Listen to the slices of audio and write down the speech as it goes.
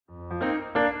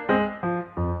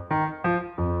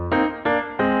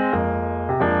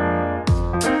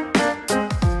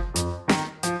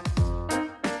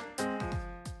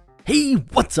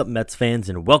What's up, Mets fans,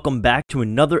 and welcome back to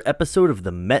another episode of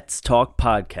the Mets Talk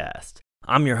Podcast.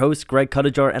 I'm your host, Greg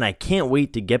Cuttajar, and I can't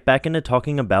wait to get back into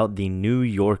talking about the New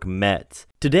York Mets.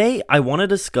 Today, I want to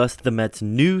discuss the Mets'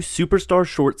 new superstar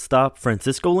shortstop,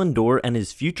 Francisco Lindor, and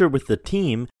his future with the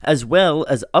team, as well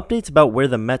as updates about where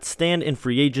the Mets stand in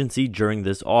free agency during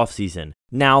this offseason.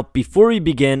 Now, before we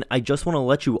begin, I just want to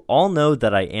let you all know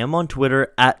that I am on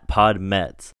Twitter at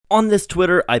PodMets. On this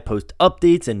Twitter, I post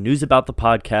updates and news about the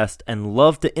podcast and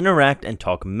love to interact and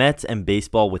talk Mets and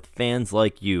baseball with fans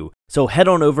like you. So head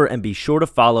on over and be sure to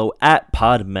follow at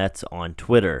PodMets on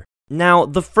Twitter. Now,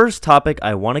 the first topic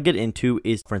I want to get into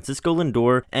is Francisco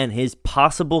Lindor and his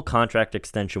possible contract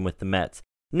extension with the Mets.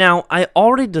 Now, I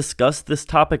already discussed this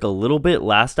topic a little bit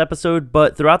last episode,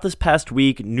 but throughout this past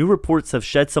week, new reports have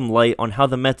shed some light on how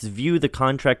the Mets view the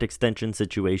contract extension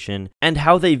situation and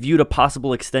how they viewed a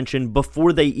possible extension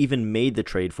before they even made the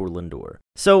trade for Lindor.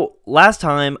 So, last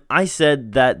time, I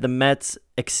said that the Mets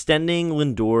extending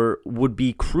Lindor would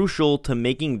be crucial to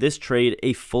making this trade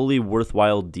a fully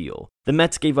worthwhile deal. The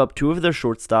Mets gave up two of their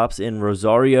shortstops in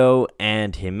Rosario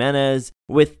and Jimenez,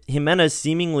 with Jimenez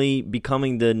seemingly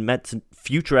becoming the Mets'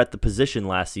 future at the position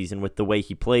last season with the way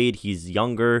he played. He's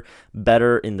younger,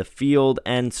 better in the field,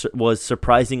 and was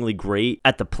surprisingly great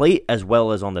at the plate as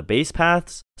well as on the base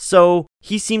paths. So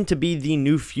he seemed to be the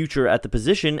new future at the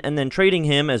position, and then trading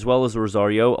him as well as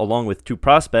Rosario along with two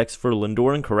prospects for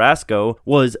Lindor and Carrasco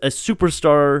was a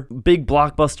superstar, big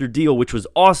blockbuster deal, which was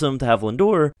awesome to have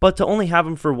Lindor, but to only have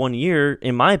him for 1 year,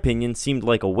 in my opinion, seemed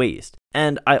like a waste.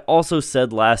 And I also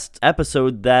said last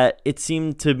episode that it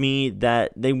seemed to me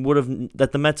that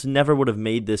the Mets never would have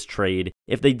made this trade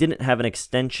if they didn't have an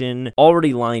extension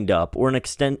already lined up, or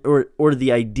or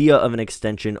the idea of an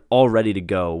extension all ready to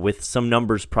go, with some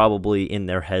numbers probably in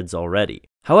their heads already.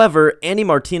 However, Andy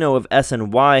Martino of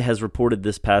SNY has reported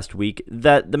this past week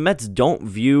that the Mets don't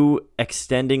view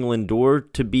extending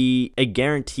Lindor to be a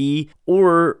guarantee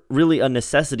or really a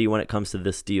necessity when it comes to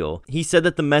this deal. He said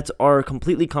that the Mets are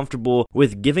completely comfortable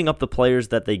with giving up the players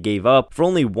that they gave up for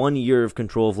only 1 year of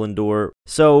control of Lindor,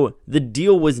 so the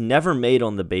deal was never made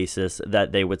on the basis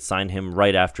that they would sign him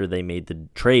right after they made the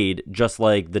trade, just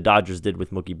like the Dodgers did with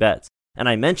Mookie Betts. And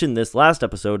I mentioned this last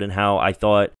episode and how I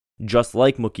thought, just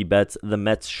like Mookie Betts, the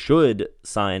Mets should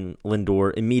sign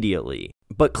Lindor immediately.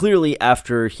 But clearly,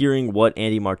 after hearing what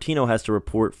Andy Martino has to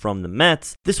report from the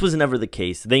Mets, this was never the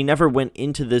case. They never went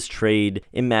into this trade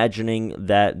imagining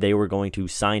that they were going to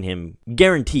sign him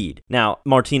guaranteed. Now,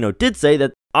 Martino did say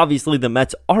that obviously the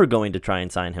Mets are going to try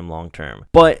and sign him long term,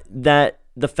 but that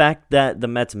the fact that the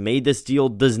Mets made this deal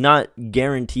does not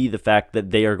guarantee the fact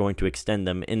that they are going to extend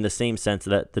them, in the same sense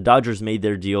that the Dodgers made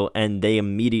their deal and they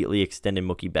immediately extended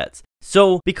Mookie Betts.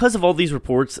 So, because of all these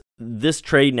reports, this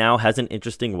trade now has an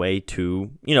interesting way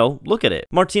to, look at it.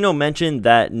 Martino mentioned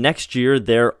that next year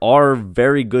there are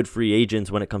very good free agents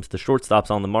when it comes to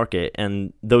shortstops on the market,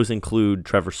 and those include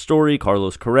Trevor Story,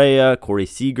 Carlos Correa, Corey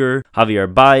Seager,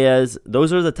 Javier Baez.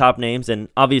 Those are the top names, and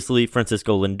obviously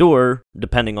Francisco Lindor,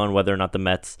 depending on whether or not the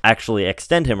Mets actually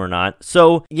extend him or not.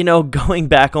 So, going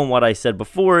back on what I said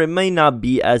before, it may not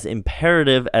be as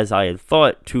imperative as I had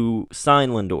thought to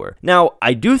sign Lindor. Now,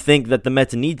 I do think that the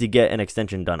Mets need to get an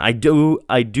extension done. I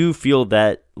do feel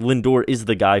that Lindor is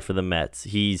the guy for the Mets.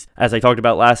 He's, as I talked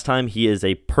about last time, he is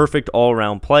a perfect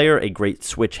all-around player, a great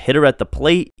switch hitter at the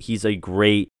plate. He's a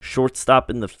great shortstop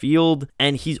in the field,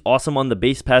 and he's awesome on the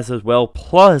base paths as well.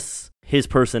 Plus, his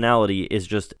personality is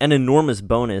just an enormous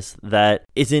bonus that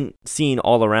isn't seen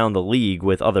all around the league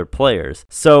with other players.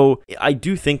 So I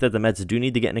do think that the Mets do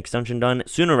need to get an extension done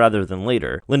sooner rather than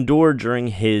later. Lindor, during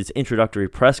his introductory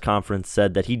press conference,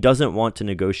 said that he doesn't want to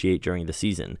negotiate during the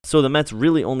season. So the Mets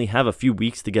really only have a few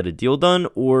weeks to get a deal done,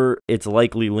 or it's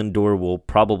likely Lindor will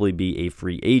probably be a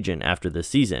free agent after this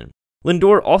season.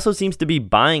 Lindor also seems to be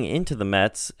buying into the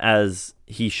Mets, as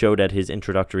he showed at his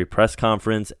introductory press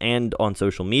conference and on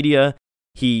social media.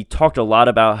 He talked a lot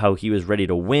about how he was ready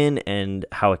to win and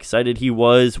how excited he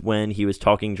was when he was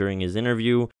talking during his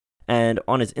interview. And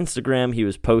on his Instagram, he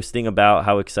was posting about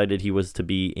how excited he was to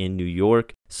be in New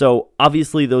York. So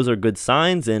obviously those are good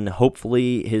signs, and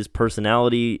hopefully his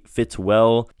personality fits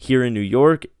well here in New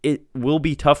York. It will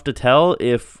be tough to tell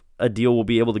if a deal will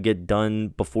be able to get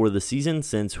done before the season,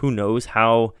 since who knows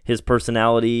how his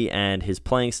personality and his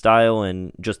playing style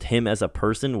and just him as a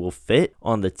person will fit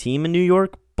on the team in New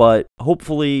York. but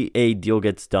hopefully a deal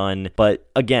gets done. But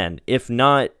again, if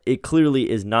not, it clearly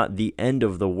is not the end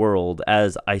of the world,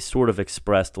 as I sort of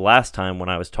expressed last time when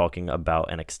I was talking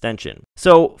about an extension.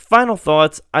 So, final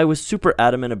thoughts. I was super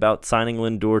adamant about signing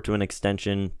Lindor to an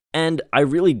extension, and I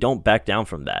really don't back down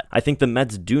from that. I think the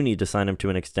Mets do need to sign him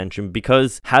to an extension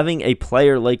because having a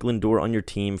player like Lindor on your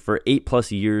team for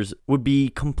 8+ years would be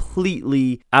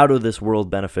completely out of this world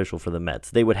beneficial for the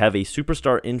Mets. They would have a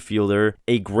superstar infielder,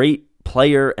 a great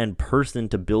player and person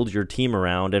to build your team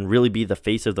around and really be the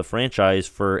face of the franchise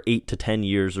for 8 to 10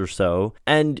 years or so.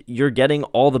 And you're getting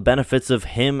all the benefits of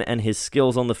him and his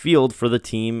skills on the field for the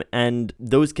team, and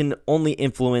those can only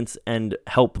influence and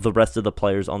help the rest of the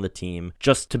players on the team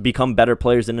just to become better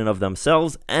players in and of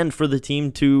themselves and for the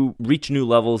team to reach new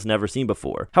levels never seen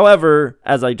before. However,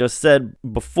 as I just said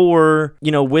before,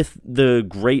 with the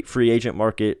great free agent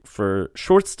market for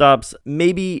shortstops,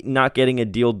 maybe not getting a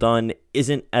deal done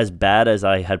isn't as bad as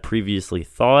I had previously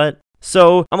thought.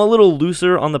 So I'm a little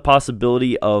looser on the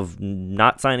possibility of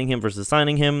not signing him versus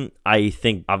signing him. I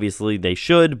think obviously they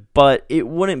should, but it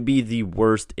wouldn't be the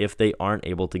worst if they aren't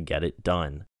able to get it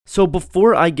done. So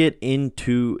before I get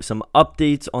into some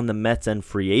updates on the Mets and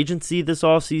free agency this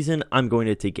offseason, I'm going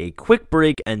to take a quick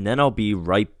break and then I'll be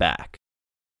right back.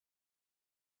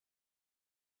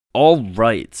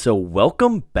 Alright, so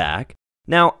welcome back.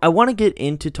 Now, I want to get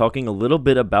into talking a little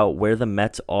bit about where the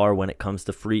Mets are when it comes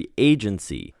to free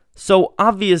agency. So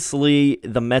obviously,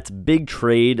 the Mets' big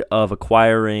trade of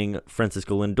acquiring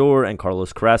Francisco Lindor and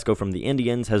Carlos Carrasco from the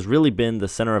Indians has really been the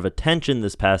center of attention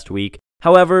this past week.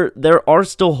 However, there are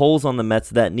still holes on the Mets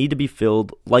that need to be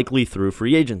filled, likely through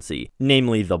free agency,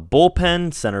 namely the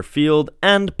bullpen, center field,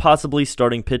 and possibly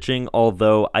starting pitching,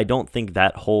 although I don't think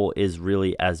that hole is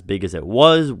really as big as it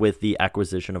was with the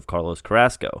acquisition of Carlos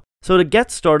Carrasco. So to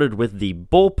get started with the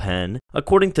bullpen,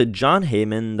 according to Jon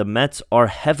Heyman, the Mets are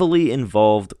heavily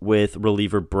involved with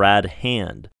reliever Brad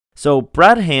Hand. So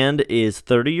Brad Hand is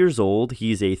 30 years old,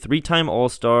 he's a 3-time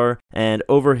All-Star, and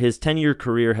over his 10-year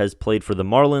career has played for the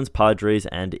Marlins, Padres,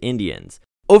 and Indians.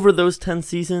 Over those 10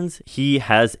 seasons, he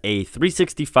has a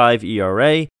 .365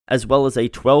 ERA, as well as a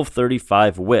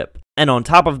 .1235 WHIP, and on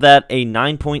top of that, a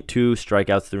 9.2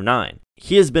 strikeouts through 9.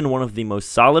 He has been one of the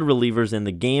most solid relievers in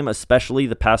the game, especially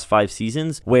the past 5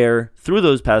 seasons, where through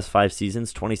those past 5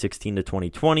 seasons, 2016 to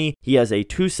 2020, he has a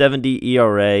 .270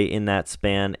 ERA in that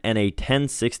span and a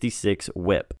 .1066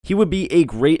 WHIP. He would be a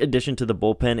great addition to the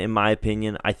bullpen, in my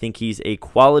opinion. I think he's a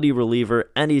quality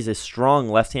reliever, and he's a strong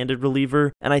left-handed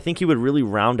reliever, and I think he would really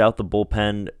round out the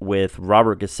bullpen with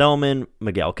Robert Gsellman,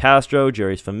 Miguel Castro,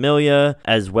 Jeurys Familia,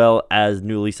 as well as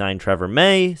newly signed Trevor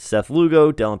May, Seth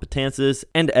Lugo, Dellin Betances,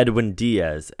 and Edwin Diaz.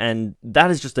 And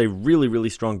that is just a really, really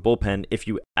strong bullpen if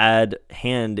you add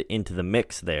Hand into the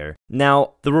mix there.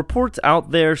 Now, the reports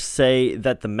out there say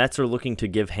that the Mets are looking to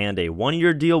give Hand a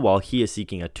 1-year deal while he is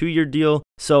seeking a 2-year deal.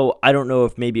 So I don't know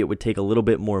if maybe it would take a little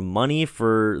bit more money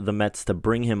for the Mets to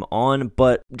bring him on,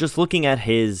 but just looking at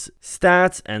his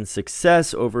stats and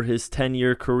success over his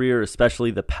 10-year career,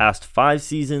 especially the past 5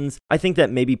 seasons, I think that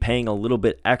maybe paying a little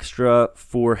bit extra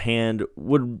for Hand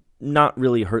would not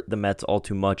really hurt the Mets all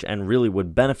too much and really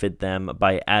would benefit them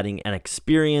by adding an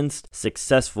experienced,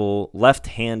 successful,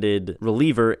 left-handed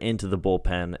reliever into the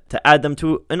bullpen to add them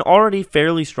to an already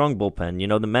fairly strong bullpen.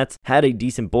 The Mets had a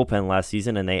decent bullpen last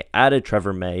season and they added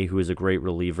Trevor May, who is a great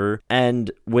reliever, and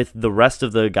with the rest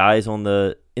of the guys in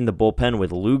the bullpen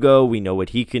with Lugo, we know what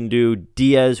he can do.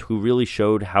 Diaz, who really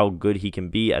showed how good he can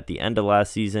be at the end of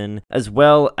last season, as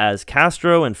well as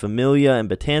Castro and Familia and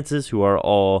Betances, who are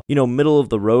all, middle of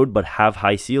the road but have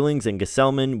high ceilings, and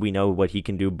Gsellman, we know what he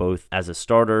can do both as a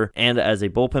starter and as a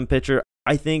bullpen pitcher.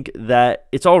 I think that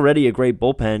it's already a great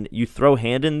bullpen. You throw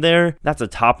Hand in there, that's a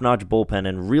top-notch bullpen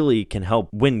and really can help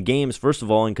win games, first of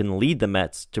all, and can lead the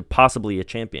Mets to possibly a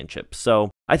championship. So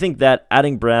I think that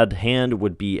adding Brad Hand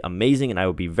would be amazing, and I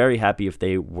would be very happy if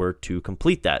they were to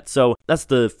complete that. So that's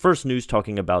the first news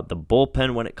talking about the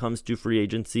bullpen when it comes to free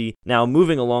agency. Now,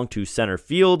 moving along to center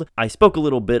field, I spoke a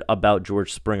little bit about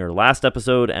George Springer last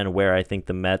episode and where I think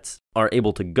the Mets are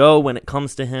able to go when it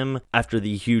comes to him after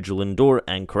the huge Lindor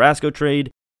and Carrasco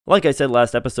trade. Like I said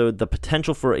last episode, the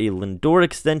potential for a Lindor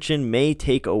extension may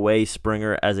take away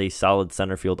Springer as a solid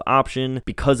center field option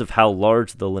because of how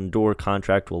large the Lindor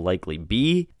contract will likely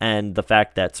be and the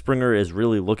fact that Springer is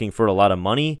really looking for a lot of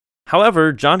money.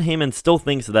 However, Jon Heyman still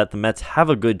thinks that the Mets have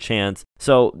a good chance,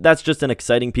 so that's just an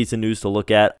exciting piece of news to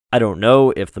look at. I don't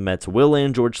know if the Mets will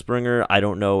land George Springer. I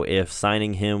don't know if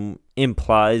signing him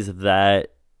implies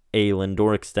that a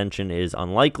Lindor extension is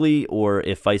unlikely, or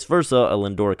if vice versa, a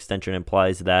Lindor extension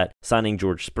implies that signing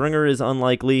George Springer is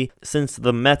unlikely. Since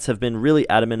the Mets have been really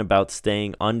adamant about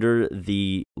staying under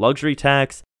the luxury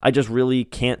tax, I just really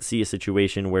can't see a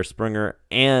situation where Springer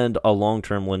and a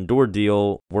long-term Lindor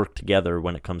deal work together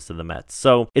when it comes to the Mets.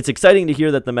 So it's exciting to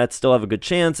hear that the Mets still have a good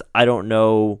chance. I don't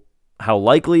know how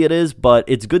likely it is, but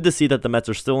it's good to see that the Mets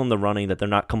are still in the running, that they're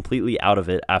not completely out of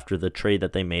it after the trade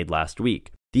that they made last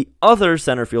week. The other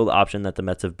center field option that the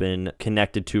Mets have been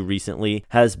connected to recently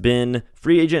has been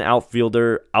free agent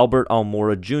outfielder Albert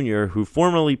Almora Jr., who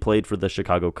formerly played for the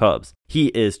Chicago Cubs. He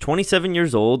is 27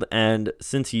 years old, and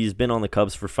since he's been on the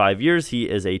Cubs for 5 years, he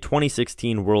is a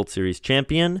 2016 World Series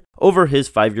champion. Over his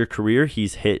 5-year career,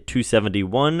 he's hit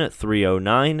 .271,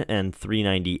 .309, and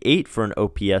 .398 for an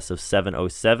OPS of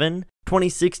 .707.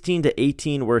 2016 to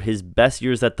 18 were his best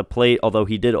years at the plate, although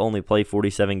he did only play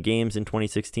 47 games in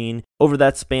 2016. Over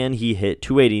that span, he hit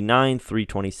 .289,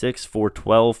 .326,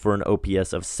 .412 for an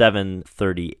OPS of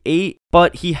 .738.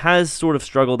 But he has sort of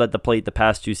struggled at the plate the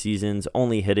past 2 seasons,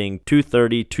 only hitting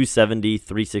 .230, .270,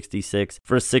 .366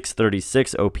 for a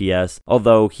 .636 OPS,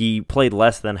 although he played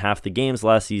less than half the games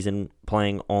last season,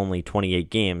 playing only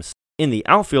 28 games. In the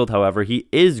outfield, however, he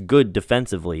is good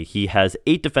defensively. He has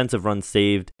 8 defensive runs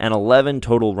saved and 11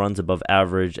 total runs above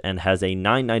average and has a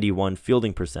 .991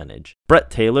 fielding percentage. Brett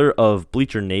Taylor of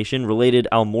Bleacher Nation related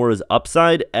Almora's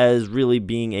upside as really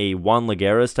being a Juan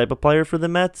Lagares type of player for the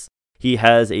Mets. He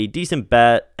has a decent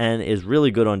bat and is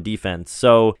really good on defense.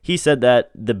 So he said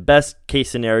that the best case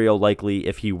scenario likely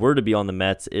if he were to be on the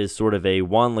Mets is sort of a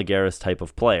Juan Lagares type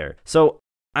of player. So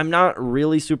I'm not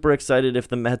really super excited if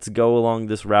the Mets go along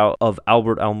this route of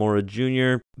Albert Almora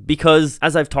Jr. because,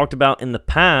 as I've talked about in the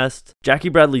past, Jackie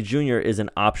Bradley Jr. is an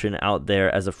option out there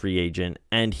as a free agent,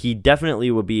 and he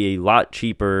definitely would be a lot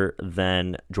cheaper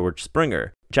than George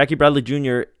Springer. Jackie Bradley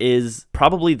Jr. is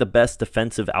probably the best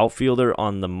defensive outfielder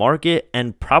on the market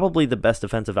and probably the best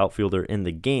defensive outfielder in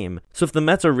the game. So if the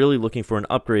Mets are really looking for an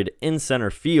upgrade in center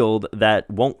field that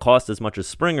won't cost as much as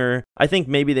Springer, I think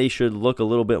maybe they should look a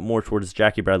little bit more towards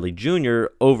Jackie Bradley Jr.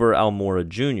 over Almora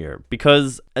Jr.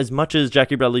 Because as much as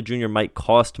Jackie Bradley Jr. might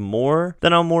cost more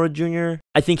than Almora Jr.,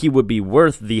 I think he would be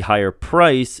worth the higher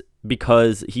price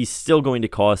because he's still going to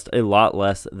cost a lot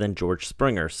less than George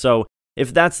Springer. So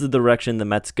if that's the direction the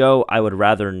Mets go, I would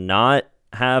rather not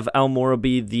have Almora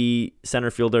be the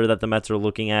center fielder that the Mets are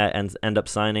looking at and end up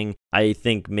signing. I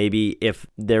think maybe if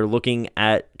they're looking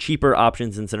at cheaper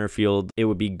options in center field, it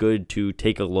would be good to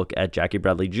take a look at Jackie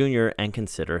Bradley Jr. and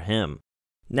consider him.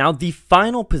 Now, the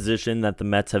final position that the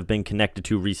Mets have been connected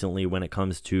to recently when it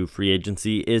comes to free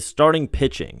agency is starting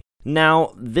pitching.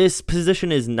 Now, this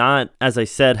position is not, as I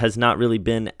said, has not really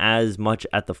been as much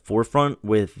at the forefront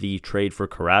with the trade for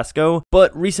Carrasco,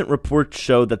 but recent reports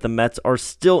show that the Mets are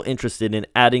still interested in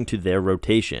adding to their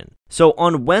rotation. So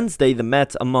on Wednesday, the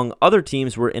Mets, among other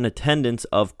teams, were in attendance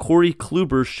of Corey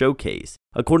Kluber's showcase.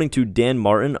 According to Dan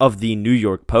Martin of the New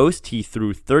York Post, he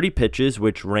threw 30 pitches,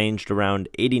 which ranged around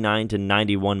 89 to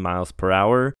 91 miles per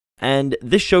hour. And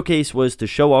this showcase was to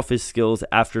show off his skills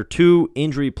after 2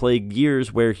 injury-plagued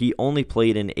years where he only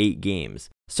played in 8 games.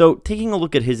 So taking a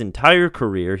look at his entire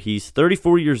career, he's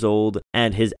 34 years old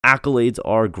and his accolades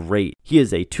are great. He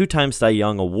is a 2-time Cy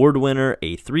Young Award winner,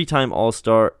 a 3-time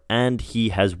All-Star, and he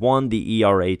has won the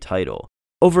ERA title.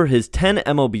 Over his 10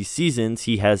 MLB seasons,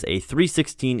 he has a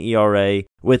 .316 ERA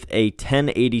with a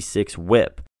 .1086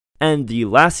 WHIP. And the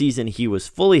last season he was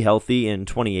fully healthy in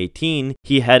 2018,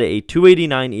 he had a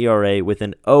 .289 ERA with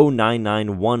an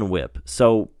 .0991 WHIP.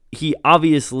 So he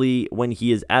obviously, when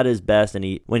he is at his best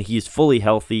and when he is fully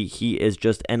healthy, he is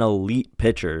just an elite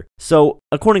pitcher. So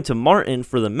according to Martin,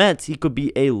 for the Mets, he could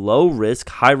be a low-risk,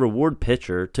 high-reward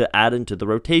pitcher to add into the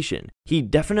rotation. He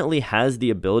definitely has the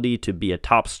ability to be a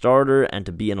top starter and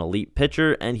to be an elite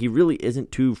pitcher, and he really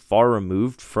isn't too far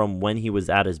removed from when he was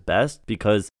at his best,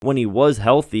 because when he was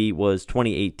healthy was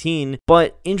 2018,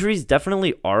 but injuries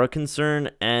definitely are a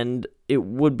concern, and it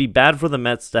would be bad for the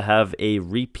Mets to have a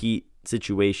repeat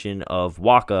situation of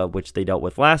Wacha, which they dealt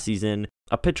with last season,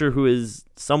 a pitcher who is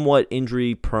somewhat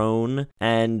injury prone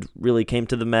and really came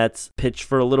to the Mets, pitched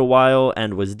for a little while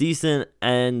and was decent,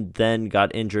 and then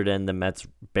got injured and the Mets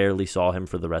barely saw him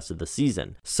for the rest of the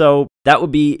season. So that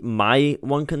would be my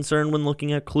one concern when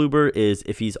looking at Kluber, is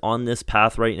if he's on this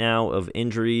path right now of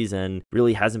injuries and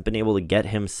really hasn't been able to get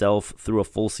himself through a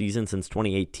full season since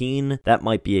 2018, that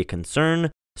might be a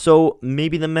concern. So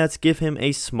maybe the Mets give him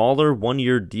a smaller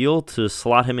 1-year deal to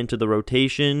slot him into the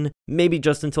rotation, maybe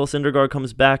just until Syndergaard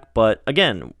comes back. But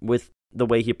again, with the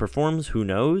way he performs, who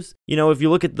knows? You know, if you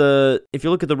look at the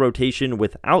rotation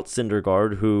without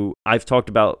Syndergaard, who I've talked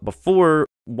about before,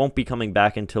 won't be coming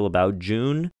back until about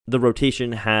June. The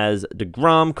rotation has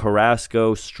DeGrom,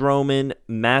 Carrasco, Stroman,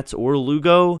 Matz or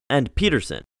Lugo, and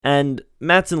Peterson. And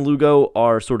Matz and Lugo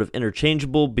are sort of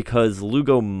interchangeable because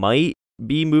Lugo might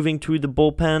be moving to the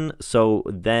bullpen, so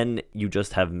then you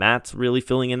just have Matz really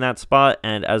filling in that spot,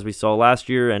 and as we saw last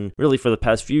year and really for the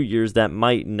past few years, that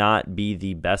might not be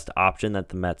the best option that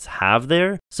the Mets have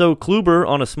there. So Kluber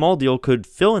on a small deal could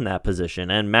fill in that position,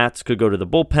 and Matz could go to the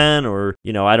bullpen, or,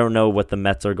 you know, I don't know what the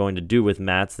Mets are going to do with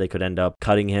Matz. They could end up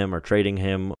cutting him or trading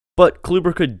him, but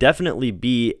Kluber could definitely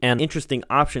be an interesting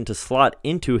option to slot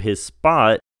into his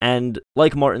spot. And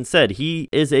like Martin said, he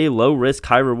is a low-risk,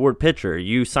 high-reward pitcher.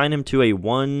 You sign him to a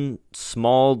one-year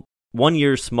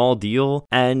small deal,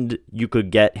 and you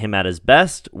could get him at his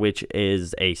best, which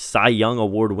is a Cy Young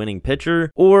award-winning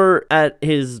pitcher, or at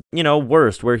his,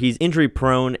 worst, where he's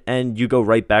injury-prone, and you go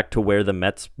right back to where the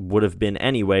Mets would have been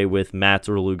anyway with Matz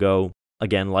or Lugo.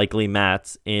 Again, likely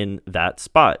Matz in that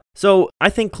spot. So I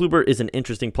think Kluber is an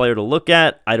interesting player to look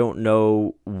at. I don't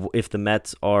know if the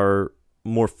Mets are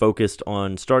more focused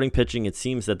on starting pitching. It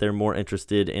seems that they're more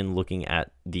interested in looking at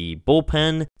the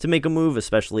bullpen to make a move,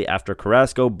 especially after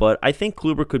Carrasco, but I think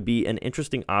Kluber could be an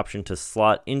interesting option to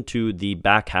slot into the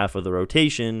back half of the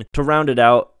rotation to round it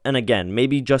out, and again,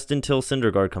 maybe just until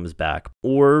Syndergaard comes back,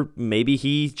 or maybe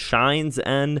he shines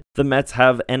and the Mets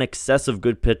have an excess of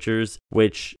good pitchers,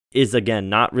 which is, again,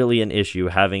 not really an issue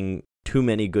having too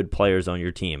many good players on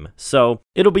your team. So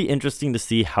it'll be interesting to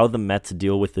see how the Mets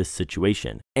deal with this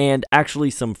situation. And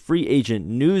actually some free agent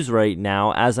news right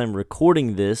now. As I'm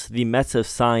recording this, the Mets have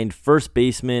signed first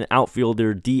baseman,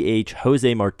 outfielder, DH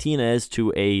Jose Martinez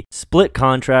to a split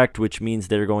contract, which means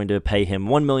they're going to pay him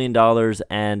 $1 million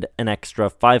and an extra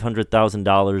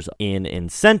 $500,000 in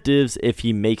incentives if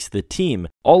he makes the team.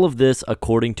 All of this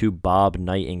according to Bob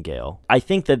Nightingale. I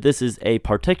think that this is a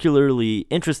particularly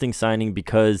interesting signing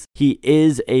because he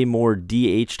is a more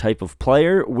DH type of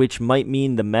player, which might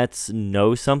mean the Mets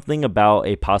know something about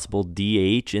a possible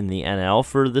DH in the NL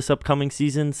for this upcoming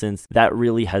season, since that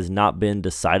really has not been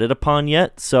decided upon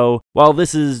yet. So while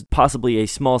this is possibly a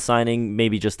small signing,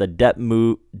 maybe just a depth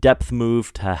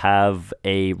move to have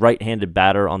a right-handed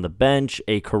batter on the bench,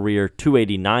 a career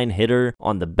 .289 hitter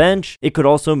on the bench, it could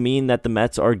also mean that the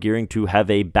Mets are gearing to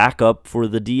have a backup for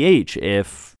the DH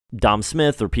if Dom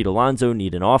Smith or Pete Alonso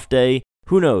need an off day.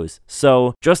 Who knows?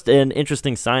 So just an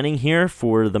interesting signing here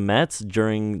for the Mets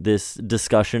during this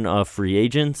discussion of free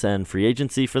agents and free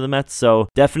agency for the Mets. So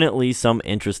definitely some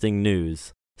interesting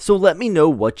news. So let me know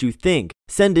what you think.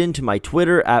 Send in to my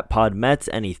Twitter @PodMets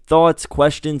any thoughts,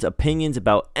 questions, opinions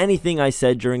about anything I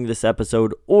said during this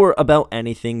episode or about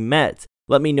anything Mets.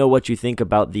 Let me know what you think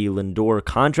about the Lindor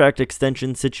contract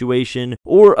extension situation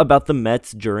or about the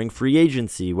Mets during free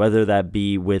agency, whether that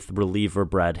be with reliever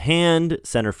Brad Hand,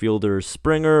 center fielder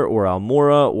Springer or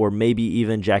Almora, or maybe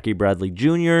even Jackie Bradley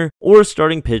Jr., or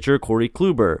starting pitcher Corey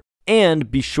Kluber.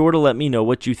 And be sure to let me know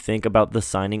what you think about the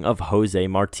signing of Jose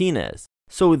Martinez.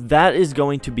 So that is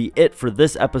going to be it for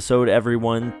this episode,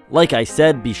 everyone. Like I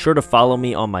said, be sure to follow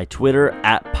me on my Twitter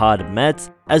 @PodMets,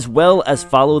 as well as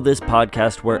follow this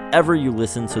podcast wherever you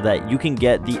listen so that you can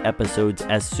get the episodes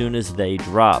as soon as they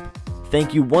drop.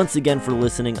 Thank you once again for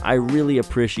listening. I really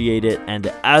appreciate it. And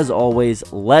as always,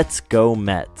 let's go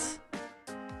Mets.